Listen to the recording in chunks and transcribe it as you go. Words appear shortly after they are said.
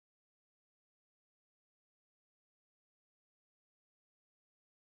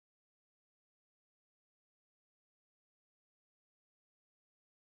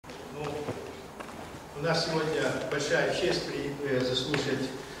У нас сегодня большая честь заслушать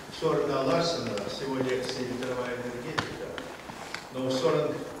Сørена Ларсена с его лекцией «Ветровая энергетика». Но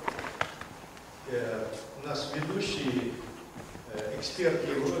Søren у нас ведущий эксперт в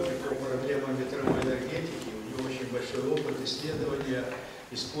Европе по проблемам ветровой энергетики. У него очень большой опыт исследования,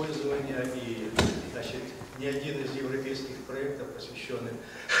 использования, и значит, ни один из европейских проектов, посвященных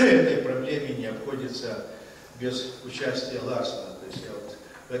этой проблеме, не обходится без участия Ларсена. То есть я вот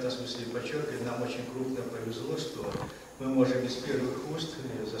в этом смысле подчеркиваю, нам очень крупно повезло, что мы можем из первых уст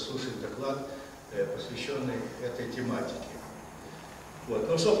заслушать доклад, посвященный этой тематике. Вот.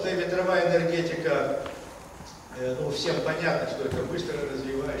 Ну, собственно, ветровая энергетика, ну, всем понятно, что это быстро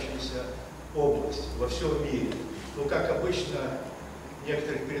развивающаяся область во всем мире. Ну, как обычно, в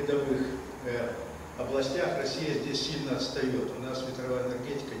некоторых передовых областях Россия здесь сильно отстает. У нас ветровая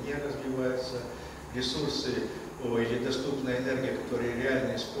энергетика не развивается, ресурсы или доступная энергия, которая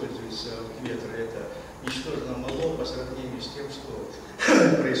реально используется от ветра, это ничтожно мало по сравнению с тем, что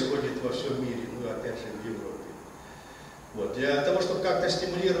происходит во всем мире, ну, опять же, в Европе. Вот. Для того, чтобы как-то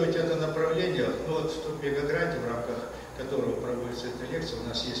стимулировать это направление, ну, вот в Мегагранте, в рамках которого проводится эта лекция, у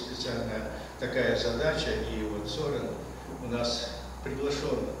нас есть специальная такая задача, и вот Søren у нас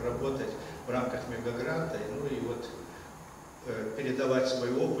приглашен работать в рамках Мегагранта, ну и вот передавать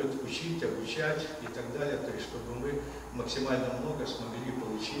свой опыт, учить, обучать и так далее, то есть чтобы мы максимально много смогли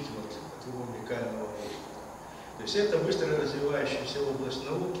получить вот от его уникального опыта. То есть это быстро развивающаяся область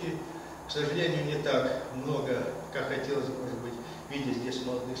науки. К сожалению, не так много, как хотелось бы, может быть, видеть здесь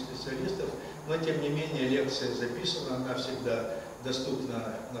молодых специалистов, но тем не менее лекция записана, она всегда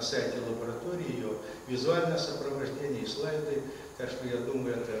доступна на сайте лаборатории, ее визуальное сопровождение и слайды, так что я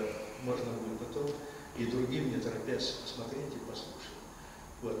думаю, это можно будет потом и другим, не торопясь, посмотреть и послушать.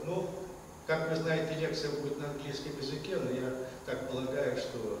 Вот. Ну, как вы знаете, лекция будет на английском языке, но я так полагаю,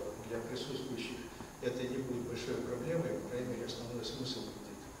 что для присутствующих это не будет большой проблемой, по крайней мере, основной смысл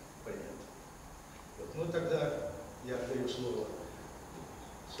будет понятен. Вот. Ну, тогда я даю слово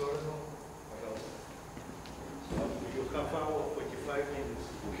Søreну, пожалуйста. You have our 45 minutes.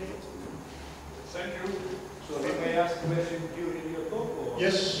 Okay. Thank you. So we may ask questions during your talk or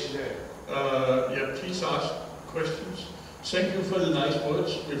yes. in there? Yeah, please ask questions. Thank you for the nice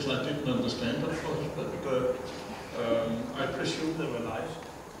words, which I didn't understand, of course, but I presume they were nice.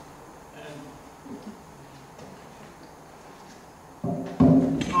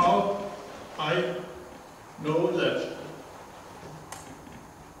 And now I know that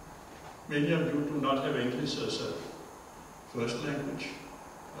many of you do not have English as a first language,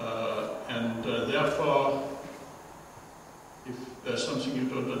 and therefore, if there's something you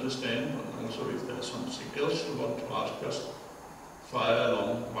don't understand, and also if there's something else you want to ask, just fire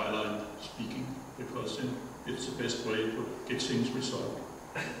along while I'm speaking, because then it's the best way to get things resolved.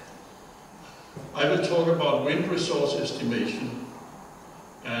 I will talk about wind resource estimation,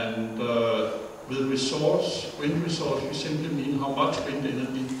 and with wind resource, we simply mean how much wind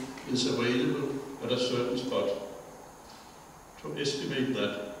energy is available at a certain spot, to estimate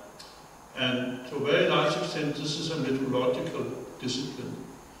that. And to a very large extent, this is a meteorological discipline.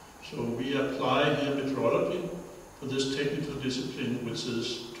 So we apply here meteorology for this technical discipline, which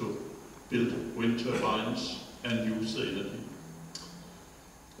is to build wind turbines and use the energy.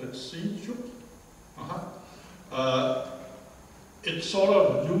 Let's see. It's sort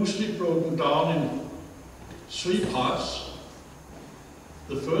of loosely broken down in three parts.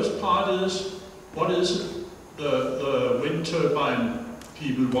 The first part is, what is it the wind turbine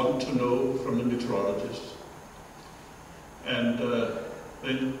people want to know from the meteorologist? And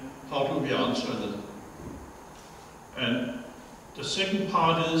then how do we answer them? And the second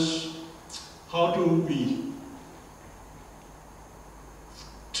part is, how do we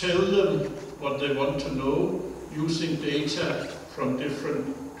tell them what they want to know using data from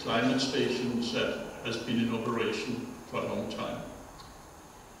different climate stations that has been in operation for a long time?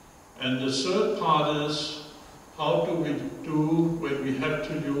 And the third part is, how do we do when we have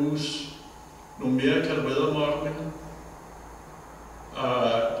to use numerical weather modeling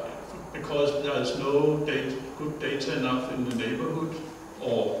because there is no good data enough in the neighborhood,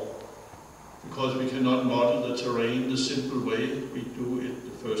 or because we cannot model the terrain the simple way we do it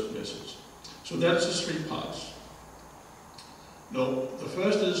the first message. So that's the three parts. Now, the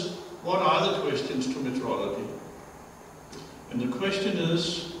first is, what are the questions to meteorology? And the question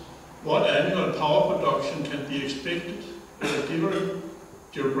is, what annual power production can be expected in a given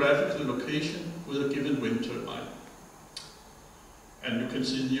geographical location with a given wind turbine? And you can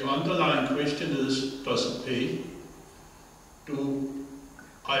see the underlying question is, does it pay? Do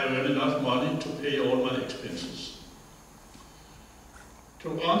I earn enough money to pay all my expenses?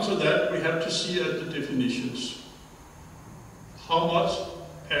 To answer that, we have to see at the definitions. How much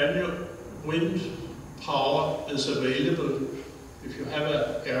annual wind power is available if you have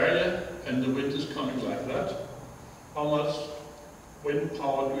an area and the wind is coming like that? How much wind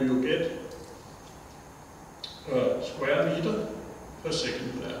power do you get per square meter per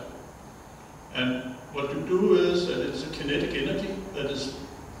second there? And what you do is that it's a kinetic energy that is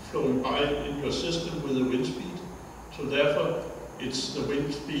flowing by in your system with the wind speed. So therefore, it's the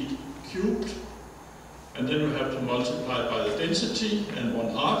wind speed cubed, and then you have to multiply by the density and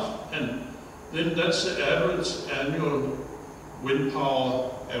 1/2, and then that's the average annual wind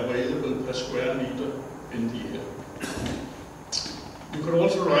power available per square meter in the air. You could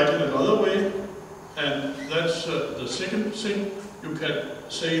also write it another way, and that's the second thing. You can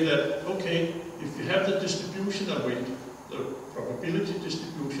say that, okay, if you have the distribution of wind, the probability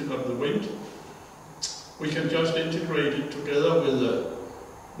distribution of the wind, we can just integrate it together with the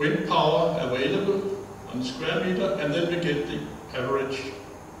wind power available on the square meter, and then we get the average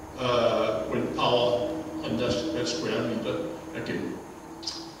wind power on that square meter again.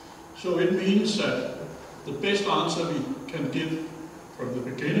 So it means that the best answer we can give from the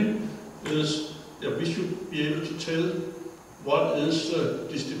beginning is that we should be able to tell what is the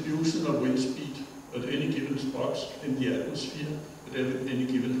distribution of wind speed at any given spot in the atmosphere at any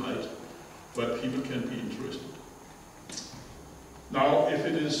given height, where people can be interested. Now, if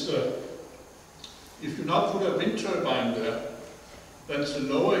you now put a wind turbine there, that's the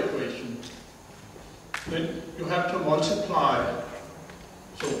lower equation, then you have to multiply.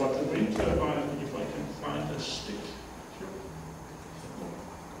 So what the wind turbine, if I can find a stick.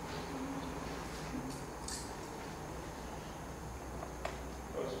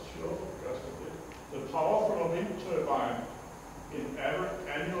 The power from a wind turbine in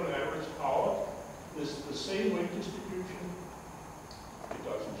annual average power is the same wind distribution. It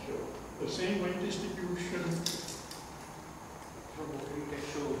doesn't show. The same wind distribution. So you can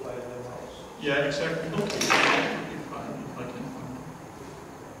show by the mouse. Yeah, exactly. Okay. If I can find it.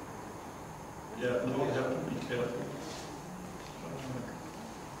 Yeah, now we have to be careful.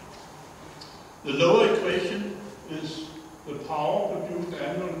 The lower equation is the power produced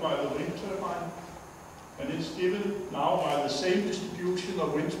annually by the wind turbine, and it's given now by the same distribution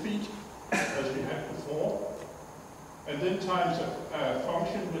of wind speed as we had before, and then times a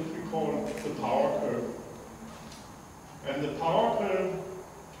function which we call the power curve. And the power curve,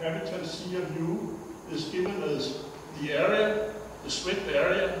 capital C of U, is given as the area, the swept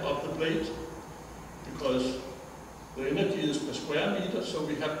area of the plate, because the energy is per square meter, so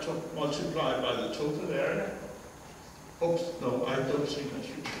we have to multiply by the total area. Oops, no, I don't think I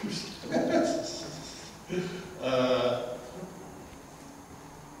should use it.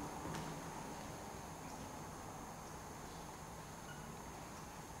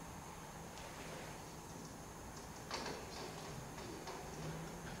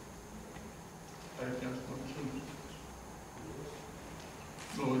 I just want to.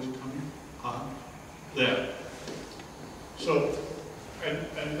 No, it's coming. There. So, and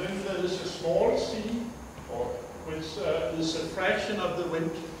then there is a small c, which is a fraction of the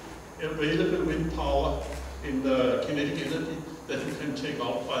available wind power in the kinetic energy that you can take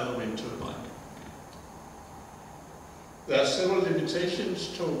out by the wind turbine. There are several limitations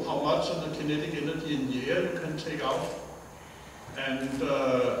to how much of the kinetic energy in the air you can take out, and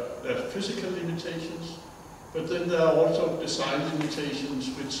there are physical limitations, but then there are also design limitations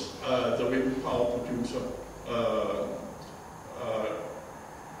which the wind power producer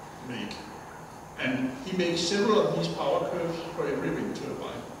make. And he makes several of these power curves for every wind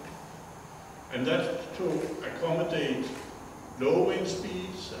turbine. And that's to accommodate low wind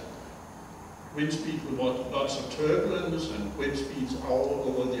speeds, and wind speed with lots of turbulence, and wind speeds all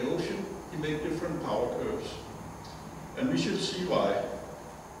over the ocean. He made different power curves. And we should see why.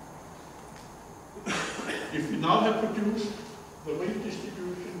 If we now have produced the wind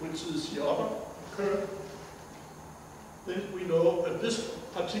distribution, which is the upper curve, then we know at this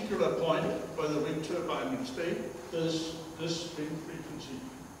particular point where the wind turbine will stay, there's this wind frequency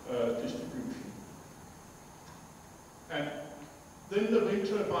distribution. And then the wind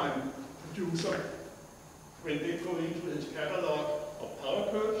turbine producer will then go into his catalog of power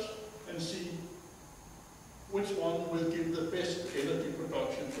curves and see which one will give the best energy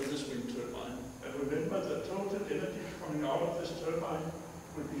production for this wind turbine. And remember, the total energy coming out of this turbine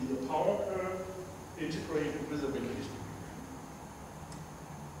would be the power curve integrated with the wind distribution.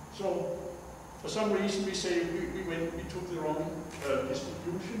 So, for some reason we say we took the wrong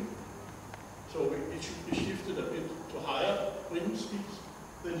distribution, so it should be shifted a bit to higher wind speeds.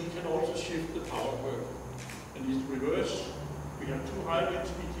 Then he can also shift the power curve, and his reverse we have too high wind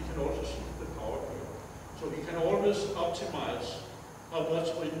speed, he can also shift the power curve. So he can always optimize how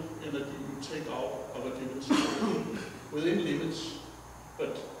much wind energy you take out of a given situation within limits.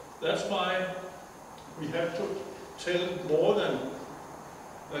 But that's why we have to tell more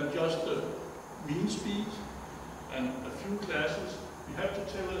than just the mean speed and a few classes. We have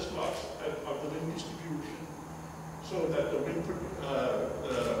to tell as much of the wind distribution so that the wind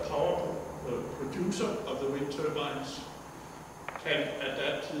power producer of the wind turbines can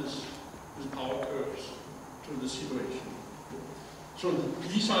adapt his power curves to the situation. So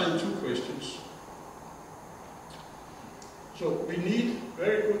these are the two questions. So we need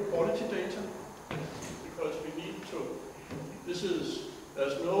very good quality data because we need to,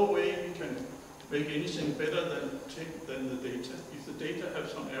 there's no way we can make anything better than the data. If the data have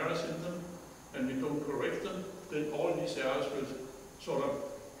some errors in them and we don't correct them, then all these errors will sort of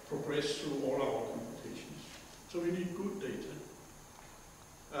progress through all our computations. So we need good data.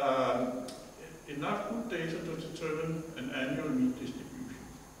 Enough good data to determine an annual mean distribution,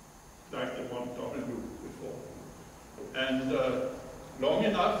 like the 1W before. And long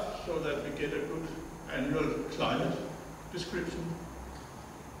enough so that we get a good annual climate description.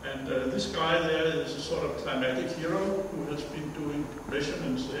 And this guy there is a sort of climatic hero who has been doing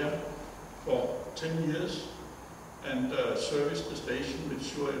measurements there for 10 years and serviced the station, made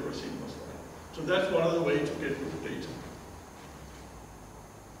sure everything was right. So that's one of the ways to get good data.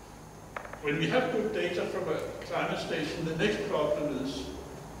 When we have good data from a climate station, the next problem is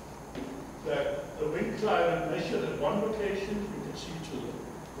that the wind climate measured at one location, you can see to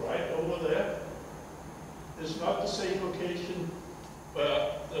the right over there, is not the same location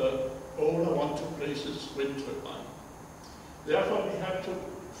where the owner wants to place his wind turbine. Therefore, we have to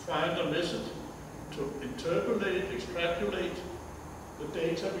find a method to interpolate, extrapolate the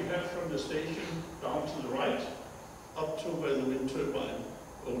data we have from the station down to the right, up to where the wind turbine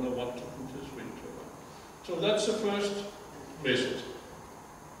owner wants to put his wind turbine. So that's the first method.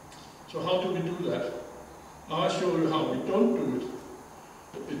 So how do we do that? Now I'll show you how we don't do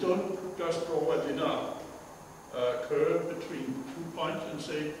it. We don't just draw a linear curve between 2 points and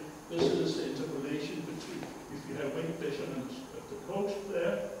say, this is the interpolation between, if you have wind measurements at the coast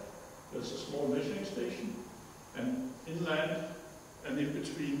there's a small measuring station, and inland, and in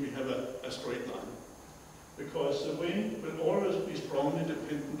between we have a straight line. Because the wind will always be strongly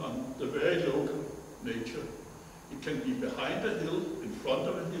dependent on the very local nature. It can be behind a hill, in front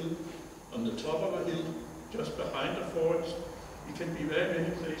of a hill, on the top of a hill, just behind a forest. It can be very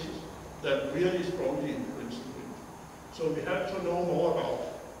many places that really strongly influence the wind. So we have to know more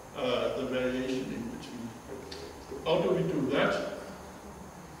about the variation in between. How do we do that?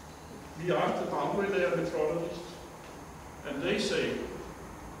 We ask the boundary layer meteorologists, and they say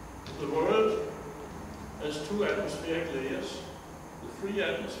the world has two atmospheric layers. The free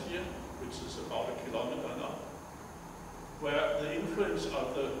atmosphere, which is about 1 kilometer now, where the influence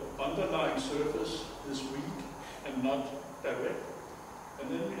of the underlying surface is weak and not direct.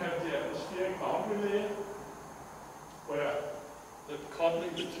 And then we have the atmospheric boundary layer, where the coupling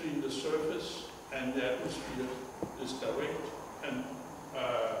between the surface and the atmosphere is direct and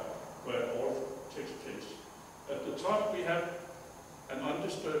where all takes place. At the top we have an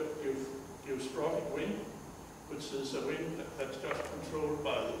undisturbed geostrophic wind, which is a wind that's just controlled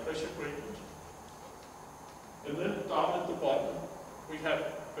by the pressure gradient. And then down at the bottom we have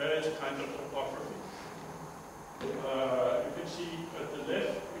various kinds of topography. You can see at the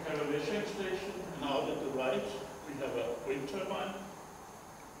left we have a measuring station, and out at the right we have a wind turbine.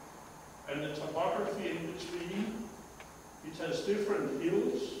 And the topography in between, it has different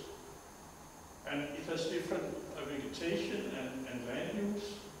hills, and it has different vegetation and land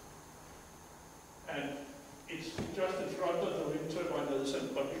use. And it's just in front of the wind turbine there is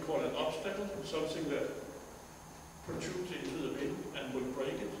what we call an obstacle, something that protrudes into the wind and will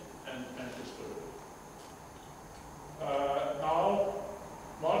break it and disturb it. Now,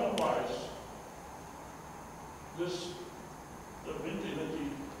 model-wise, the wind energy,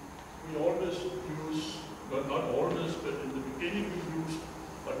 we always use, well, not always, but in the beginning we use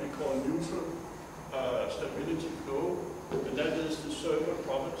what we call neutral stability flow, and that is the thermal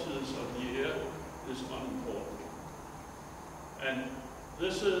properties of the air is unimportant. And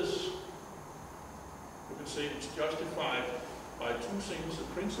this is, you could say, it's justified by two things. The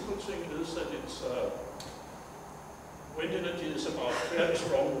principal thing is that it's wind energy is about fairly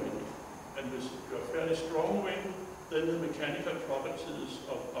strong wind, and with your fairly strong wind, then the mechanical properties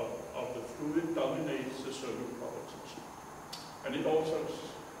of the fluid dominates the thermal properties. And it also,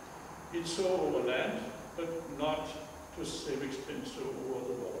 it's so over land, but not to the same extent so over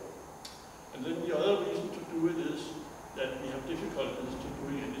the water. And then the other reason to do it is that we have difficulties to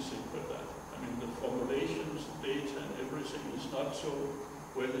doing anything with that. I mean, the formulations, data, and everything is not so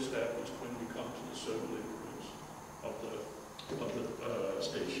well established when we come to the survey increments of the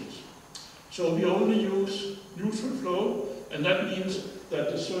stations. So we only use neutral flow, and that means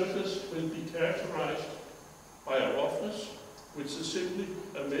that the surface will be characterized by a roughness, which is simply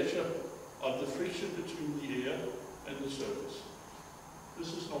a measure of the friction between the air and the surface.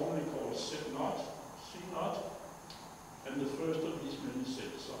 This is normally called C naught, and the first of these many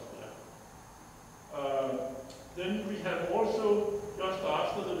sets are there. Then we have also, just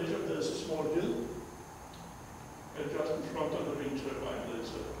after the measure, there's a small hill, and just in front of the wind turbine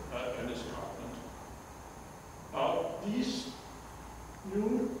there's an escarpment. Now, these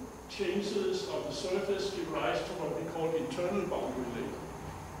new changes of the surface give rise to what we call internal boundary layer.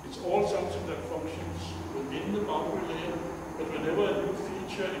 It's all something that functions within the boundary layer, but whenever a new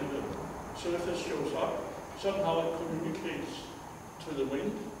feature in the surface shows up, somehow it communicates to the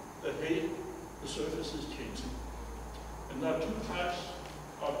wind that, hey, the surface is changing. And there are two types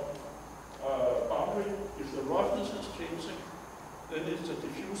of boundary. If the roughness is changing, then it's a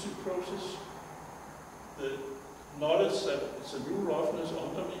diffusive process. The knowledge that it's a new roughness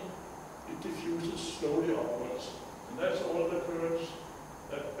under me, it diffuses slowly upwards. And that's all the curves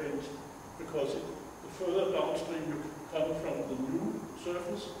that bend, because the further downstream you come from the new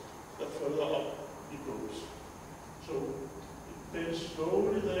surface, the further up it goes. So it bends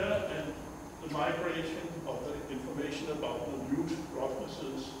slowly there, and the migration of the information about the new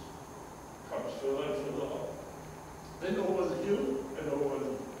roughnesses comes further and further up. Then over the hill and over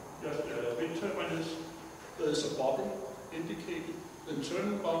just the wind turbine, there is a bubble indicating the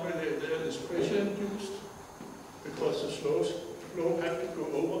internal boundary layer there is pressure induced, because the flow has to go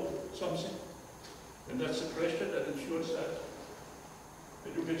over something, and that's the pressure that ensures that.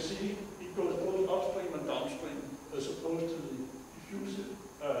 And you can see it goes both upstream and downstream, as opposed to the diffusive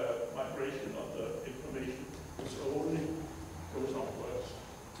migration of the information, which only goes upwards.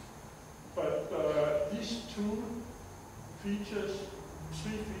 But these three features,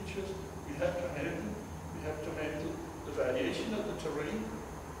 we have to handle. We have to handle the variation of the terrain.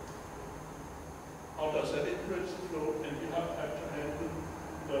 How does that influence the flow? And we have to handle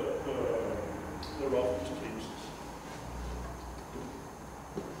the roughness changes.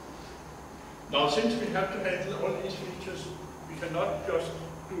 Now, since we have to handle all these features, we cannot just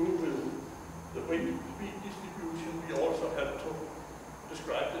do with the wind speed distribution. We also have to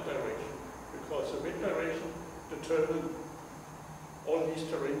describe the direction, because the wind direction determines all these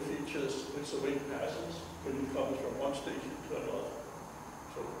terrain features which the wind passes when it comes from one station to another.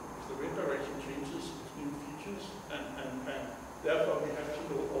 So if the wind direction changes, it's new features, and therefore we have to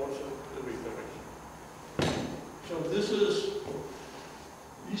know also the wind direction. So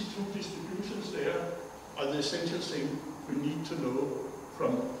these two distributions there are the essential thing we need to know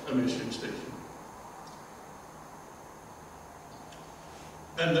from a measuring station.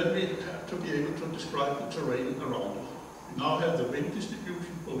 And then we have to be able to describe the terrain around it. We now have the wind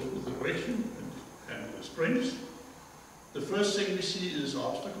distribution, both with the direction and the strengths. The first thing we see is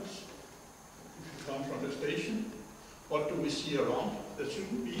obstacles. If you come from a station, what do we see around? There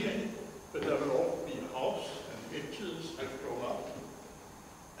shouldn't be any, but there will also be a house and hedges that grow up.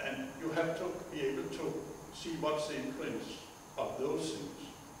 And you have to be able to see what's the influence of those things.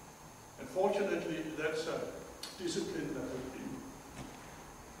 And fortunately, that's a discipline that has been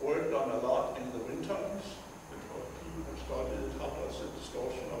worked on a lot in the wind tunnels, because people have studied how does the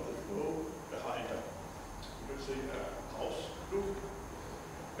distortion of the flow behind a, you can say, a house look.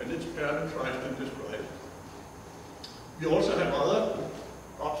 And it's parameterized and described. We also have other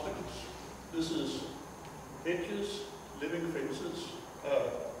obstacles. This is hedges, living fences.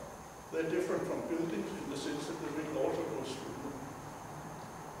 They're different from buildings in the sense that the wind also goes through them.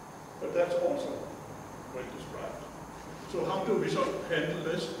 But that's also well described. So how do we sort of handle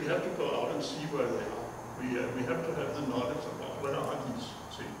this? We have to go out and see where they are. We have to have the knowledge about where are these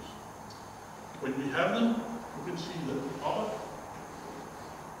things. When we have them, you can see the upper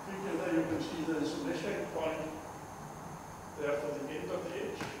figure there. You can see there's a measuring point there for the end of the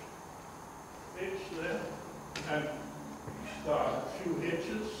edge there. And there are a few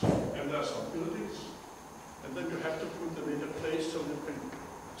hedges, and there are some buildings, and then you have to put them in a place so you can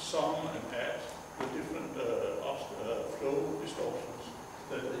sum and add the different flow distortions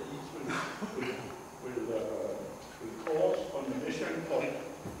that each will cause on the measuring point,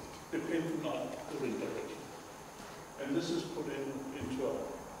 depending on the wind direction. And this is put into a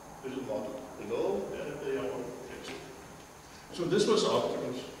little model below, and they are all fixed. So this was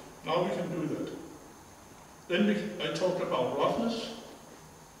obstacles. Now we can do that. Then I talked about roughness,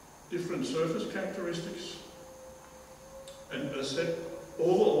 different surface characteristics. And as I said,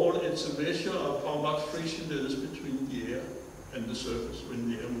 overall it's a measure of how much friction there is between the air and the surface when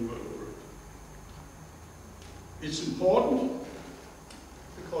the air moves over it. It's important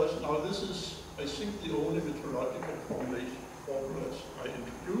because now this is, I think, the only meteorological formulas I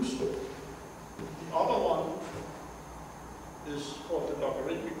introduced. The other one is called the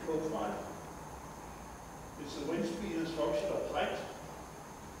logarithmic profile. It's the wind speed as function of height.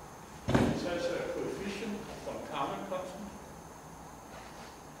 It has a coefficient von Karman constant.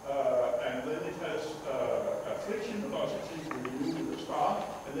 And then it has a friction velocity when you move with the star,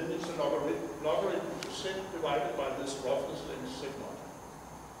 and then it's a logarithm percent divided by this roughness length sigma.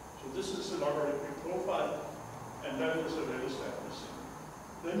 So this is the logarithmic profile, and that is a well-established thing.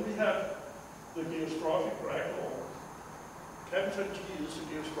 Then we have the geostrophic drag law. Capital G is a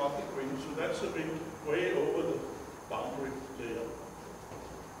geostrophic wind, so that's a wind way over the boundary layer.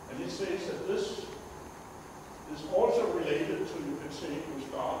 And it says that this is also related to, you can say, U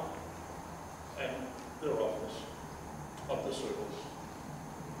star and the roughness of the surface.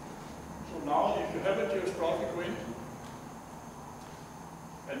 So now, if you have a geostrophic wind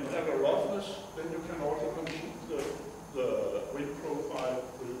and you have a roughness, then you can also compute the wind profile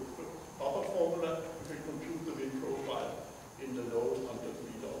with the upper formula. You can compute the wind profile in the lowest 100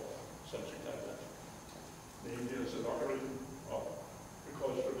 meter or something like that. Namely, as a logarithm of,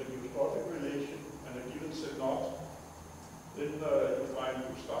 because for the geostrophic relation and a given Z naught, then you find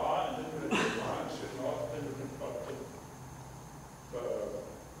U star, and then you have U star and Z naught, then you can plot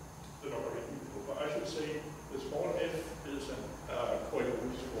the logarithmic profile. I should say the small f is a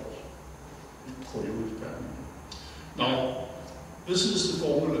Coriolis force. Now, this is the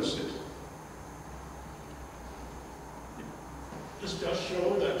formula set. This just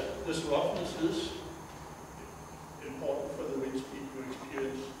shows that this roughness is important for the wind speed you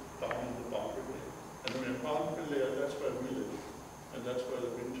experience down in the boundary layer. And when the boundary layer, that's where we live. And that's where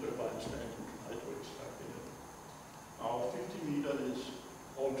the wind turbine stands in hydro exactly. Now 50 meter is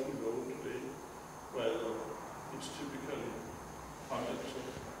all too low today, where it's typically 100 to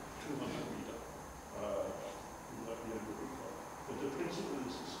 200 meter. But the principle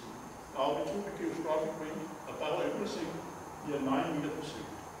is the same. Now we took a geostrophic wind above everything near 9 meters per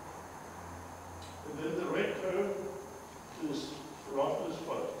second. And then the red curve is roughness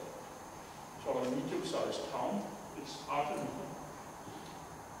for sort of medium-sized town. It's half a meter.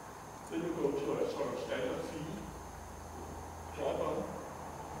 Then you go to a sort of standard field. Plot on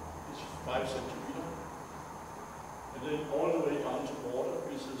is 5 centimeters. And then all the way down to water,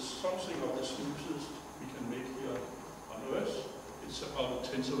 which is something of the smoothest we can make here on Earth. It's about a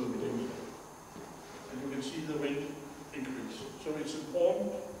tenth of a millimeter. And you can see the wind increase. So it's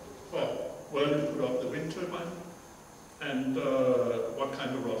important, well, where you put up the wind turbine and what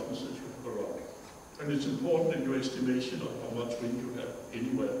kind of roughnesses you have around. And it's important in your estimation of how much wind you have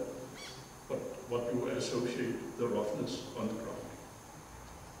anywhere, but what you associate the roughness on the ground.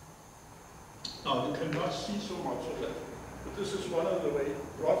 Now you cannot see so much of that, but this is one of the ways.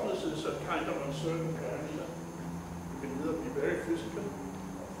 Roughness is a kind of uncertain parameter. You can either be very physical,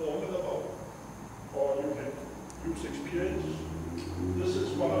 formula, or you can use experience. This is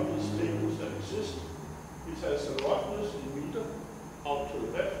one of these tables that exist. It has a roughness in meter out to the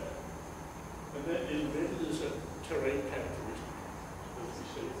left, and then in the middle is a terrain characteristic. As we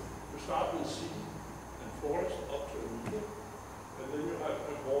say, you start with sea and forest up to a meter, and then you have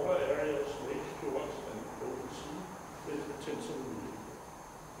water areas, lakes, fjords, and open sea with a tenth of a meter.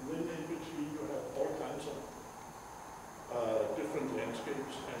 And then in between you have all kinds of different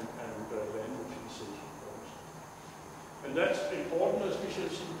landscapes and land utilization. And that's important, as we shall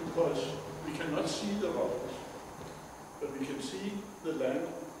see, because we cannot see the roughness, but we can see the land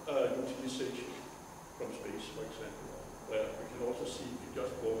utilization from space, for example, where we can also see if you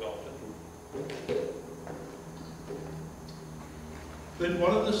just walk out and move. Then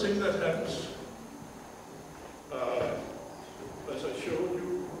one of the things that happens, as I showed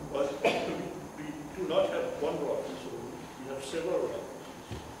you, was we do not have one roughness, we have several roughnesses.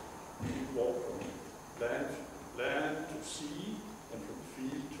 We walk from land to sea, and from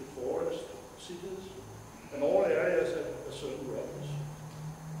field to forest, cities, and all areas have a certain roughness.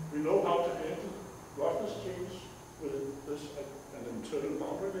 We know how to handle roughness change with this an internal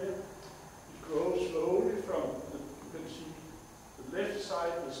boundary layer. It grows slowly from, you can see, the left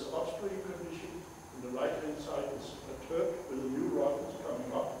side is the upstream condition, and the right-hand side is perturbed with a new roughness coming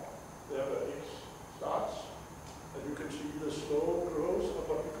up. There where X starts, and you can see the slow growth of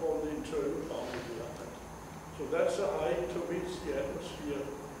what we call the internal boundary layer. So that's the height to which the atmosphere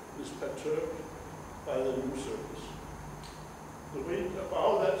is perturbed by the new surface. The wind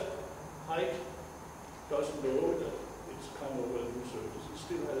above that height doesn't know that it's come over a new surface. It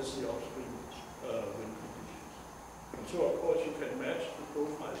still has the upstream wind conditions. And so, of course, you can match the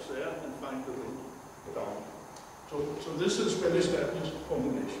profiles there and find the wind down. So this is well-established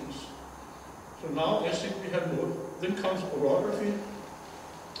formulations. So now I think we have more. Then comes orography,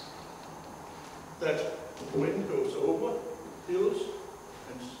 that the wind goes over hills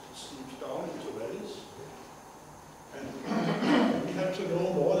and seeps down into valleys. And we have to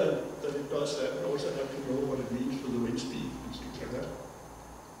know more than it does that. We also have to know what it means for the wind speed and things like that.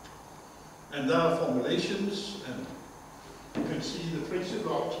 And there are formulations, and you can see the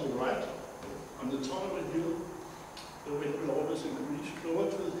principle up to the right. On the top of a hill, the wind will always increase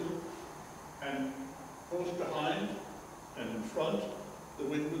closer to the hill, and both behind and in front, the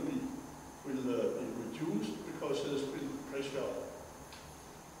wind will be reduced because there's been pressure.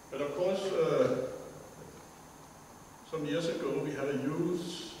 But of course, some years ago we had a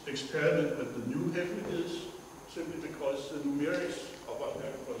huge experiment at the New Hebrides, simply because the numerics of what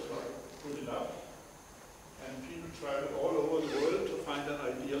happened was not good enough. And people traveled all over the world to find an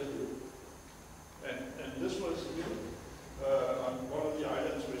ideal hill. And this was here on one of the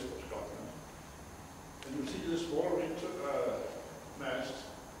islands west of Scotland. And you see this small mast,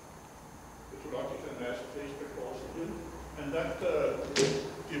 meteorological mast placed across the hill. And that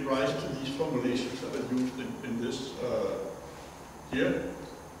gave rise to these formulations that are used in this here.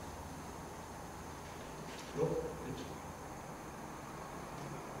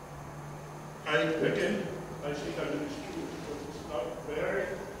 I think I will excuse because it's not very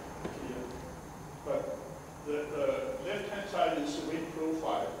clear. But the left-hand side is the wind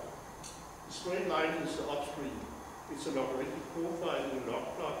profile. The straight line is the upstream. It's a logarithmic profile in a log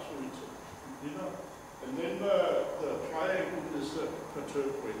plot, so it's linear. And then the triangle is the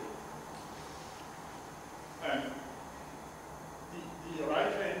perturbed wind. And the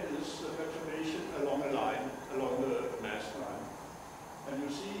right hand is the perturbation along a line, along the mast line. And you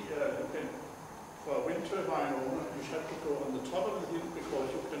see, you can, for a wind turbine owner, you have to go on the top of the hill because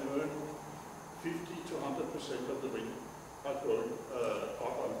you can earn 50 to 100% of the wind are going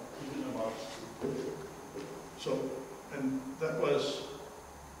up on even a march. So, and that was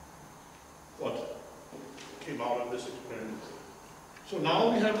what came out of this experiment. So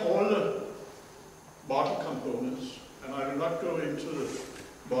now we have all the model components, and I will not go into the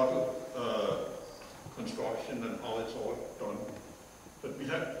model construction and how it's all done. But we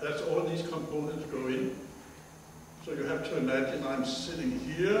have, that's all these components go in. So you have to imagine I'm sitting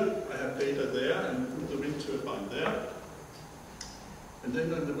here, I have data there, and put the wind turbine there. And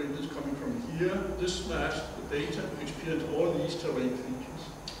then when the wind is coming from here, this mast, the data, experience all these terrain features.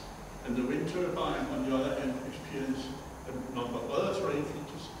 And the wind turbine, on the other hand, experience a number of other terrain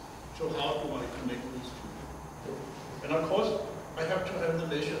features. So how do I connect these two? And of course, I have to have the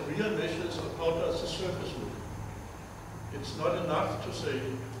real measures of how does the surface look. It's not enough to say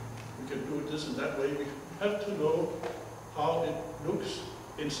we can do it this and that way. We have to know how it looks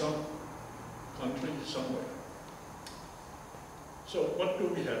in some country somewhere. So what do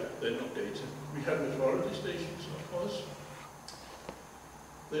we have then of data? We have meteorology stations, of course.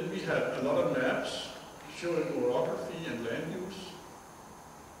 Then we have a lot of maps showing orography and land use.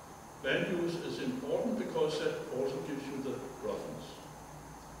 Land use is important because that also gives you the roughness.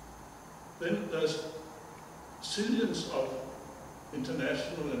 Then there's zillions of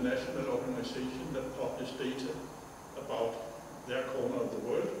international and national organizations that publish data about their corner of the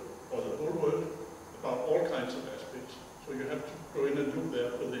world, or the whole world, about all kinds of aspects. So you have to go in and look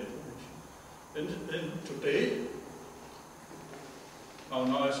there for the information. And today,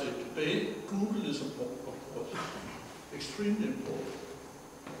 now I say today, Google is important, of course, extremely important,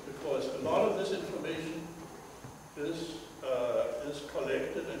 because a lot of this information is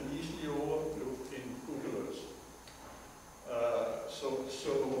collected and easily overlooked in Google Earth.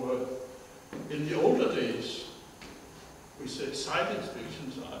 In the older days, we said site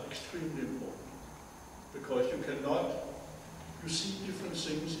inspections are extremely important, because you see different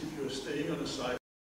things if you're staying on a site